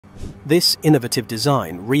This innovative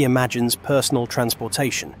design reimagines personal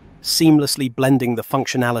transportation, seamlessly blending the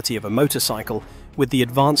functionality of a motorcycle with the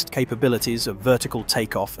advanced capabilities of vertical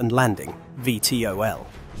takeoff and landing, VTOL.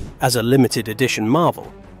 As a limited edition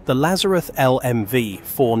marvel, the Lazarus LMV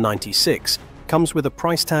 496 comes with a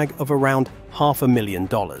price tag of around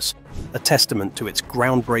 $500,000, a testament to its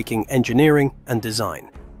groundbreaking engineering and design.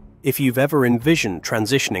 If you've ever envisioned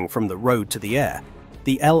transitioning from the road to the air,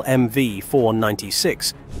 the LMV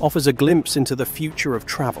 496 offers a glimpse into the future of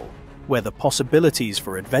travel, where the possibilities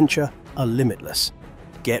for adventure are limitless.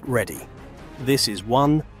 Get ready. This is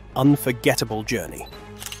one unforgettable journey.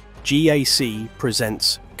 GAC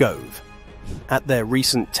presents Gove. At their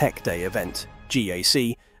recent Tech Day event,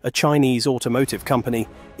 GAC, a Chinese automotive company,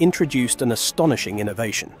 introduced an astonishing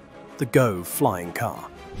innovation, the Gove flying car.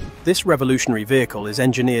 This revolutionary vehicle is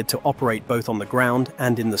engineered to operate both on the ground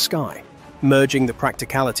and in the sky, merging the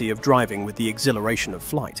practicality of driving with the exhilaration of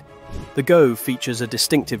flight. The Gove features a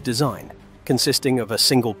distinctive design, consisting of a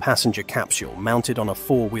single passenger capsule mounted on a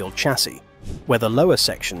four-wheel chassis, where the lower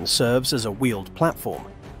section serves as a wheeled platform,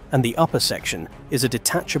 and the upper section is a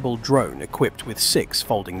detachable drone equipped with 6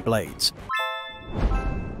 folding blades.